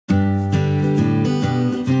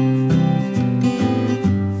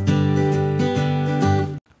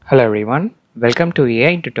Hello everyone, welcome to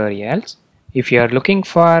AI tutorials. If you are looking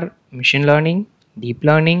for machine learning, deep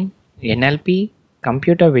learning, NLP,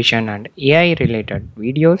 computer vision and AI related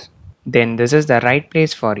videos, then this is the right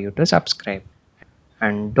place for you to subscribe.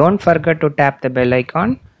 And don't forget to tap the bell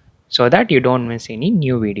icon so that you don't miss any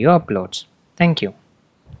new video uploads. Thank you.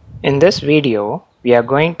 In this video, we are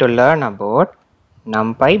going to learn about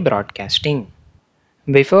Numpy Broadcasting.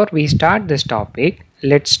 Before we start this topic,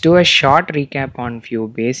 let's do a short recap on few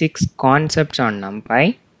basic concepts on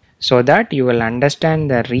Numpy so that you will understand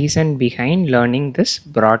the reason behind learning this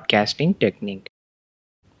broadcasting technique.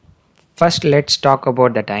 First, let's talk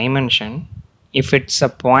about the dimension. If it's a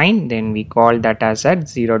point, then we call that as a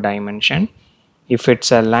 0 dimension. If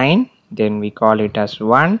it's a line, then we call it as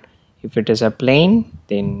 1. If it is a plane,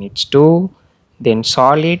 then it's 2. Then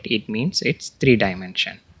solid, it means it's 3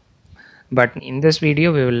 dimension. But in this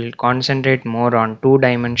video we will concentrate more on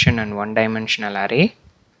 2-dimension and 1-dimensional array.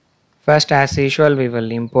 First, as usual, we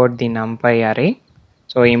will import the numpy array.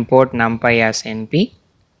 So import numpy as np.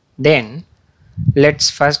 Then let's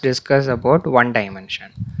first discuss about 1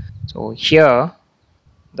 dimension. So here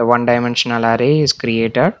the 1-dimensional array is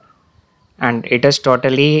created and it is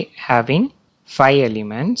totally having 5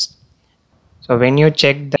 elements. So when you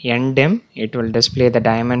check the ndim, it will display the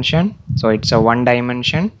dimension. So it's a 1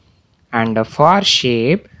 dimension. And for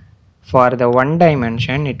shape, for the 1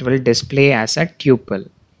 dimension, it will display as a tuple.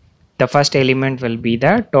 The first element will be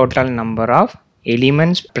the total number of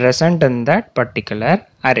elements present in that particular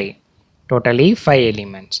array. Totally 5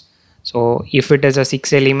 elements. So if it is a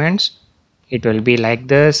 6 elements, it will be like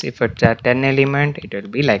this. If it's a 10 element, it will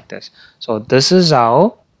be like this. So this is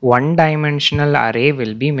how 1-dimensional array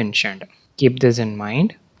will be mentioned. Keep this in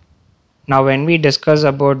mind. Now when we discuss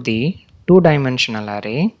about the 2-dimensional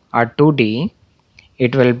array or 2D,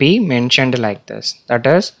 it will be mentioned like this, that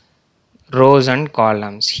is rows and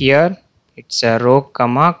columns. Here it's a row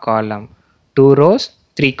comma column, 2 rows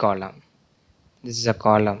 3 column. This is a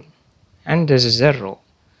column and this is a row.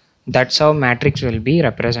 That's how matrix will be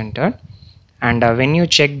represented. And when you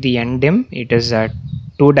check the ndim, it is a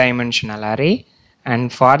 2-dimensional array,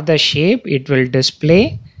 and for the shape it will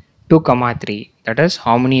display 2 comma 3, that is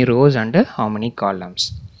how many rows and how many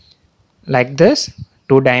columns. Like this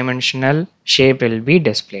 2-dimensional shape will be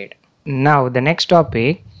displayed. Now the next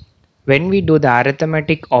topic, when we do the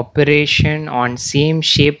arithmetic operation on same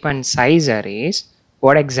shape and size arrays,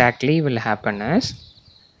 what exactly will happen is,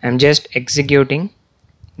 I'm just executing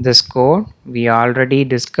this code. We already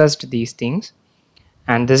discussed these things,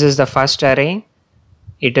 and this is the first array.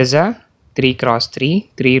 It is a 3 cross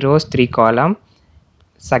 3, 3 rows 3 column.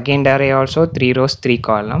 Second array also 3 rows 3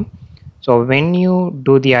 column. So when you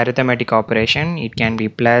do the arithmetic operation, it can be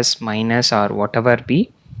plus, minus or whatever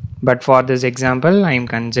be. But for this example, I am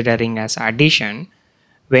considering as addition.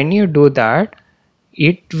 When you do that,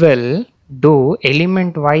 it will do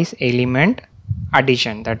element wise element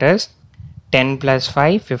addition. That is 10 plus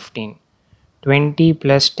 5, 15. 20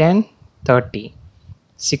 plus 10, 30.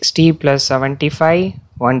 60 plus 75,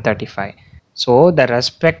 135. So the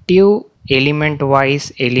respective element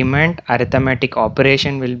wise element arithmetic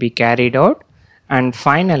operation will be carried out, and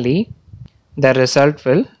finally the result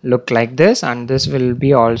will look like this, and this will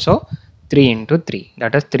be also 3 into 3,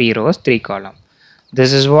 that is 3 rows 3 column.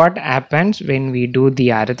 This is what happens when we do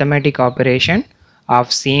the arithmetic operation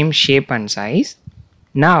of same shape and size.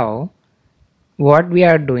 Now what we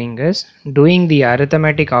are doing is doing the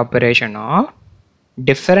arithmetic operation of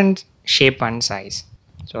different shape and size.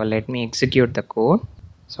 So let me execute the code.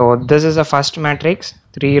 So this is the first matrix,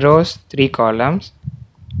 3 rows 3 columns,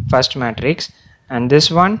 first matrix, and this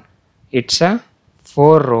one it's a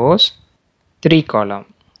 4 rows 3 column,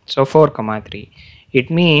 so 4 comma 3. It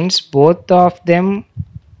means both of them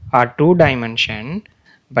are 2 dimension,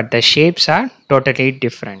 but the shapes are totally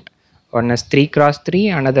different. One is 3 cross 3,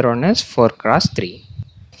 another one is 4 cross 3.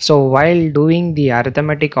 So while doing the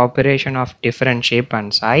arithmetic operation of different shape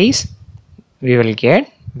and size, we will get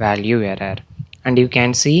value error. And you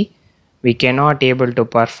can see we cannot able to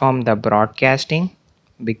perform the broadcasting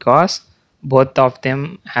because both of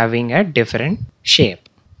them having a different shape.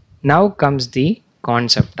 Now comes the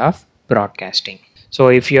concept of broadcasting. So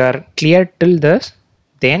if you are clear till this,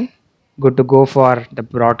 then good to go for the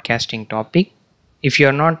broadcasting topic. If you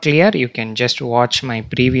are not clear, you can just watch my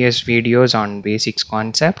previous videos on basics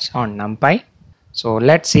concepts on NumPy. So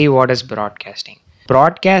let's see what is broadcasting.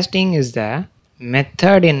 Broadcasting is the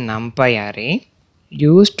method in NumPy array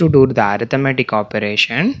used to do the arithmetic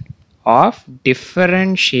operation of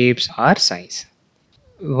different shapes or size.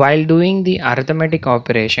 While doing the arithmetic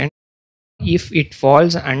operation, if it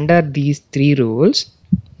falls under these 3 rules,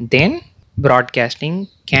 then broadcasting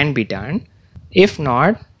can be done. If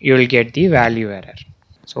not, you will get the value error.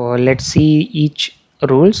 So let's see each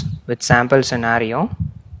rules with sample scenario.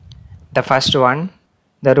 The first one,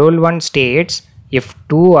 the rule 1 states if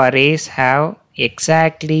two arrays have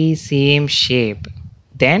exactly same shape,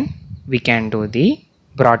 then we can do the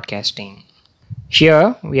broadcasting.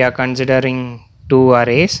 Here we are considering two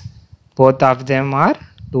arrays. Both of them are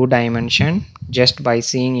two dimension. Just by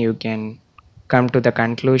seeing you can come to the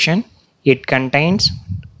conclusion. It contains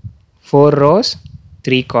 4 rows,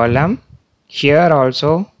 3 column. Here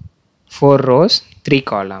also 4 rows, 3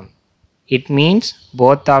 column. It means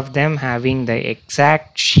both of them having the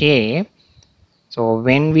exact shape. So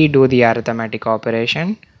when we do the arithmetic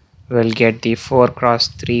operation, we'll get the 4 cross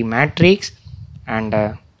 3 matrix,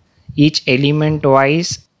 and each element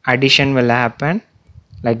wise addition will happen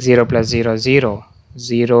like 0 plus 0 0,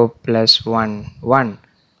 0 plus 1 1,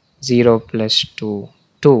 0 plus 2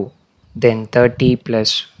 2, then 30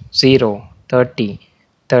 plus 0 30,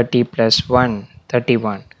 30 plus 1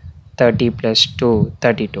 31, 30 plus 2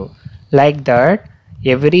 32. Like that,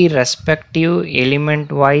 every respective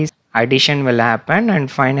element wise addition will happen,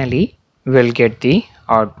 and finally we'll get the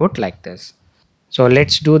output like this. So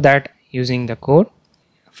let's do that using the code.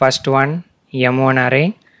 First one, M1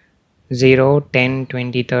 array 0 10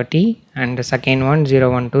 20 30, and the second one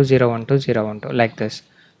 0 1 2 0 1 2 0 1 2, like this.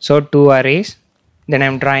 So two arrays. Then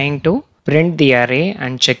I'm trying to print the array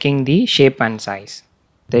and checking the shape and size.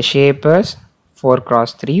 The shape is 4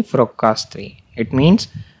 cross 3 4 cross 3. It means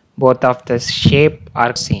both of the shape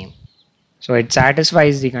are same. So it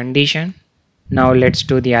satisfies the condition. Now let's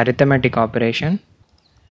do the arithmetic operation.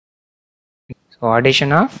 So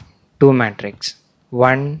addition of two matrix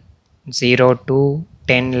 1 0 2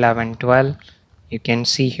 10 11 12. You can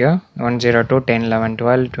see here 1 0 2 10 11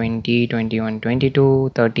 12 20 21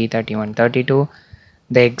 22 30 31 32.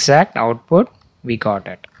 The exact output we got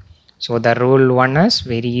it. So the rule 1 is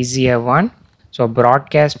very easier one. So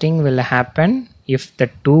broadcasting will happen if the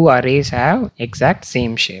two arrays have exact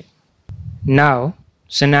same shape. Now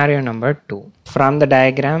scenario number 2. From the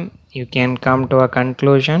diagram you can come to a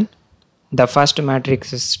conclusion. The first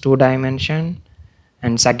matrix is 2 dimension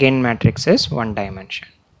and second matrix is 1 dimension.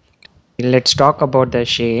 Let's talk about the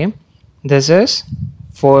shape. This is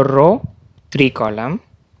 4 row 3 column,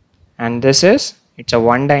 and this is, it's a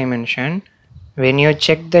 1 dimension. When you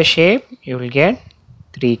check the shape, you will get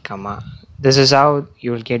 3 comma. This is how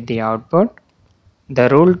you will get the output. The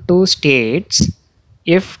rule 2 states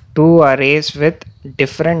if two arrays with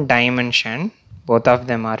different dimension, both of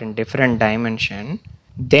them are in different dimension,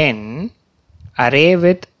 then array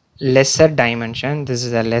with lesser dimension, this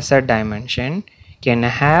is a lesser dimension, can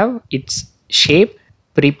have its shape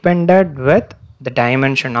prepended with the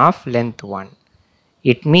dimension of length 1.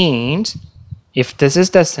 It means if this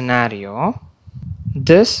is the scenario,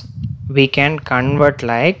 this we can convert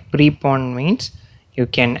like prepend means you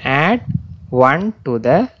can add 1 to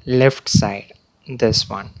the left side, this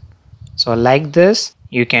one. So like this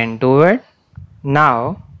you can do it.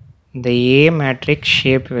 Now the A matrix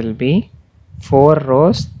shape will be 4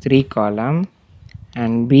 rows 3 column,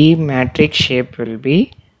 and B matrix shape will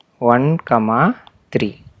be 1 comma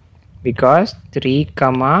 3, because 3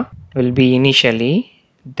 comma will be initially,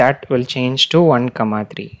 that will change to 1 comma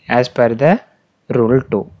 3 as per the rule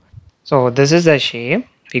 2. So this is the shape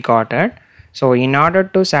we got it. So in order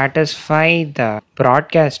to satisfy the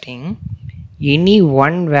broadcasting, any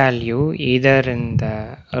one value either in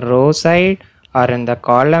the row side or in the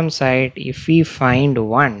column side, if we find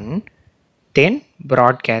 1, then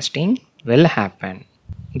broadcasting will happen.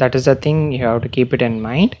 That is the thing, you have to keep it in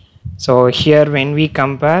mind. So here when we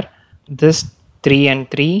compare this 3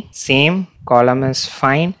 and 3, same column is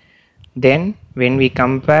fine. Then when we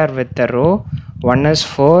compare with the row, one is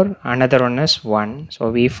 4, another one is 1.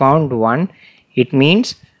 So we found 1. It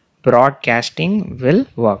means broadcasting will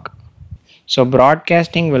work. So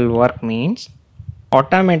broadcasting will work means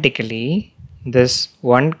automatically this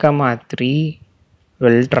 1 comma 3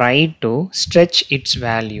 will try to stretch its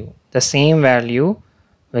value. The same value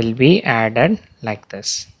will be added like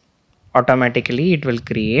this. Automatically it will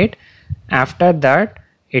create. After that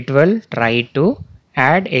it will try to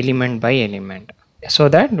add element by element, so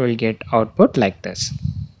that we'll get output like this.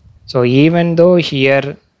 So even though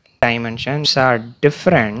here dimensions are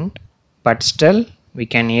different, but still we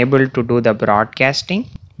can able to do the broadcasting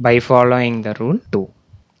by following the rule 2.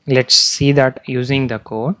 Let's see that using the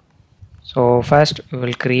code. So first we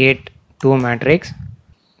will create two matrix.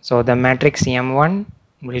 So the matrix M1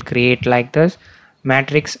 will create like this.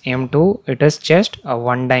 Matrix M2, it is just a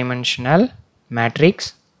one dimensional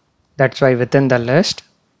matrix. That's why within the list,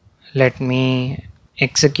 let me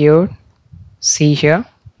execute See here,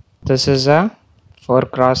 this is a 4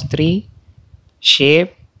 cross 3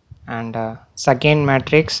 shape, and second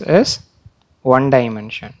matrix is one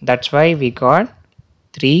dimension. That's why we got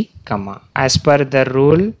 3 comma. As per the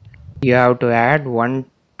rule, you have to add 1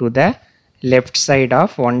 to the left side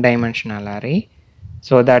of one dimensional array,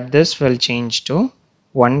 so that this will change to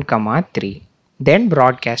 1 comma 3. Then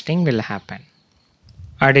broadcasting will happen.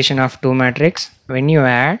 Addition of two matrix. When you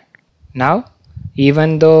add, now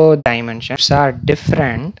even though dimensions are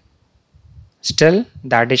different, still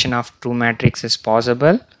the addition of two matrix is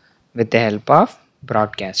possible with the help of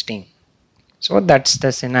broadcasting. So that's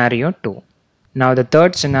the scenario 2. Now the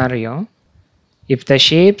third scenario, if the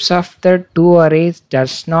shapes of the two arrays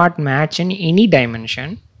does not match in any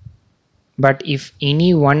dimension, but if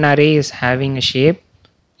any one array is having a shape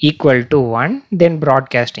equal to 1, then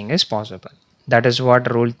broadcasting is possible. That is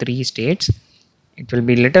what rule 3 states. It will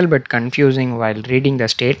be little bit confusing while reading the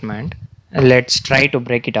statement. Let's try to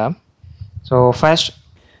break it up. So first,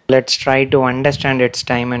 let's try to understand its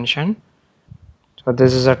dimension. So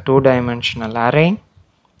this is a two-dimensional array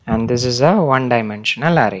and this is a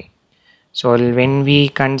one-dimensional array. So when we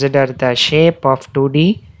consider the shape of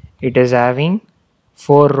 2D, it is having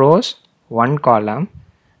 4 rows, 1 column,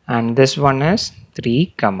 and this one is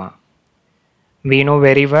 3 comma. We know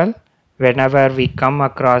very well, whenever we come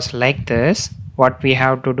across like this, what we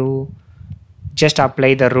have to do, just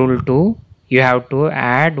apply the rule 2. You have to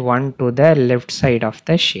add 1 to the left side of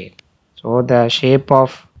the shape. So the shape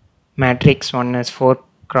of matrix 1 is 4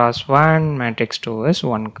 cross 1, matrix 2 is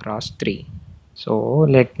 1 cross 3. So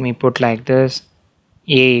let me put like this: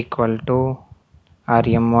 A equal to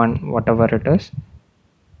RM1, whatever it is,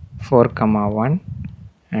 4 comma 1,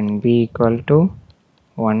 and B equal to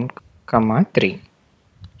 1 comma 3.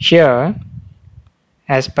 Here,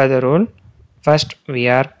 as per the rule, first we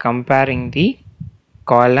are comparing the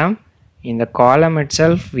column. In the column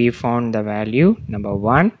itself we found the value number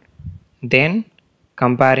 1, then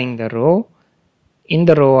comparing the row, in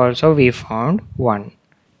the row also we found 1.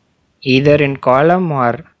 Either in column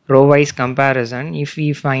or row wise comparison, if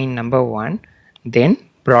we find number 1, then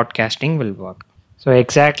broadcasting will work. So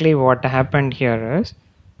exactly what happened here is,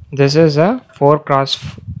 this is a 4 cross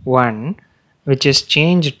 1 which is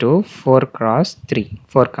changed to 4 cross 3,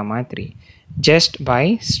 4 comma 3, just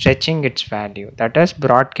by stretching its value, that is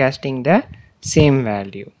broadcasting the same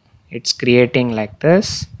value. It's creating like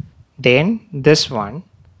this, then this one,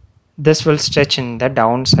 this will stretch in the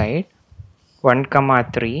downside, 1 comma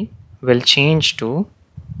 3 will change to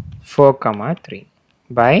 4 comma 3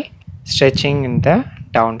 by stretching in the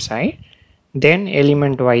downside, then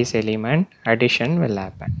element wise element addition will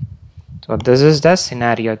happen. So this is the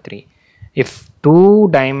scenario 3. If two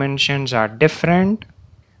dimensions are different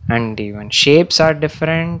and even shapes are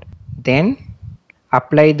different, then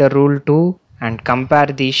apply the rule 2 and compare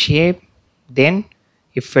the shape, then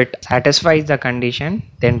if it satisfies the condition,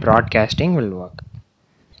 then broadcasting will work.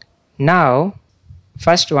 Now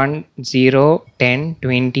first 1, 0, 10,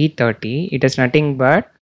 20, 30, it is nothing but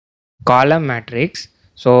column matrix.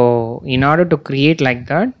 So in order to create like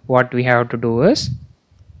that, what we have to do is,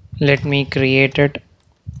 let me create it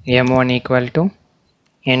m1 equal to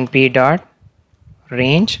np dot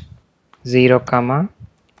range 0 comma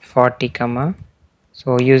 40 comma.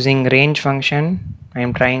 So using range function I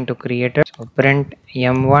am trying to create it. So print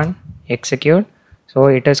m1 execute. So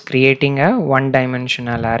it is creating a one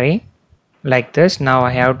dimensional array like this. Now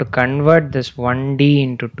I have to convert this 1D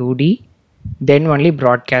into 2D, then only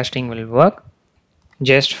broadcasting will work.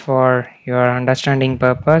 Just for your understanding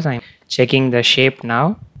purpose, I am checking the shape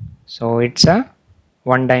now. So it's a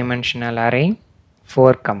one dimensional array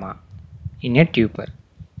 4 comma in a tuple.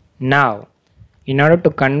 Now in order to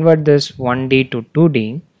convert this 1D to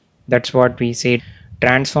 2D, that's what we said,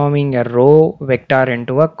 transforming a row vector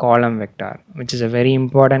into a column vector, which is a very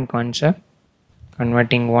important concept.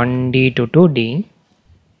 Converting 1D to 2D,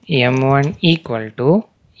 m1 equal to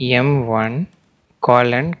m1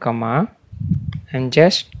 colon comma, and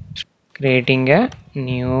just creating a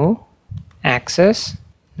new axis.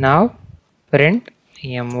 Now print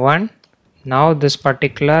m1. Now this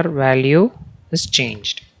particular value is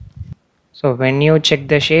changed. So when you check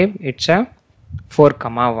the shape, it's a 4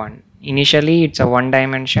 comma 1. Initially it's a 1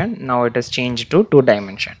 dimension, now it is changed to 2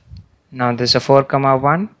 dimension. Now this is a 4 comma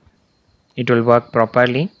 1, it will work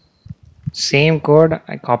properly. Same code,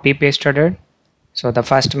 I copy pasted it. So the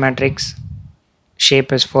first matrix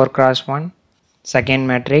shape is 4 cross 1. Second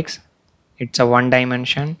matrix, it's a 1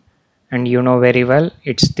 dimension, and you know very well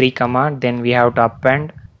it's 3 comma, then we have to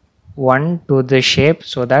append 1 to the shape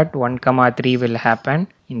so that 1 comma 3 will happen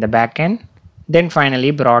in the back end. Then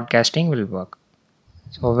finally broadcasting will work.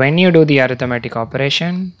 So when you do the arithmetic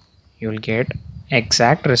operation, you'll get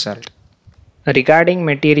exact result. Regarding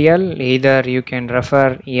material, either you can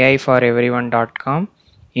refer AIFOREVERYONE.com.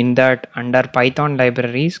 In that, under Python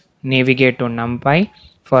libraries, navigate to NumPy.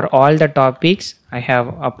 For all the topics, I have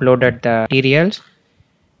uploaded the materials.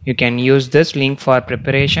 You can use this link for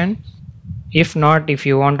preparation. If not, if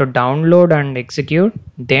you want to download and execute,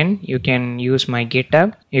 then you can use my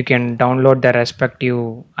GitHub. You can download the respective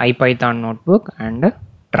IPython notebook and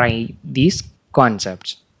try these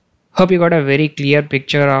concepts. Hope you got a very clear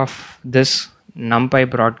picture of this Numpy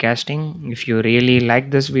broadcasting. If you really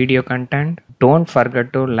like this video content, don't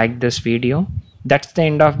forget to like this video. That's the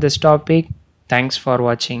end of this topic. Thanks for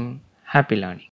watching. Happy learning.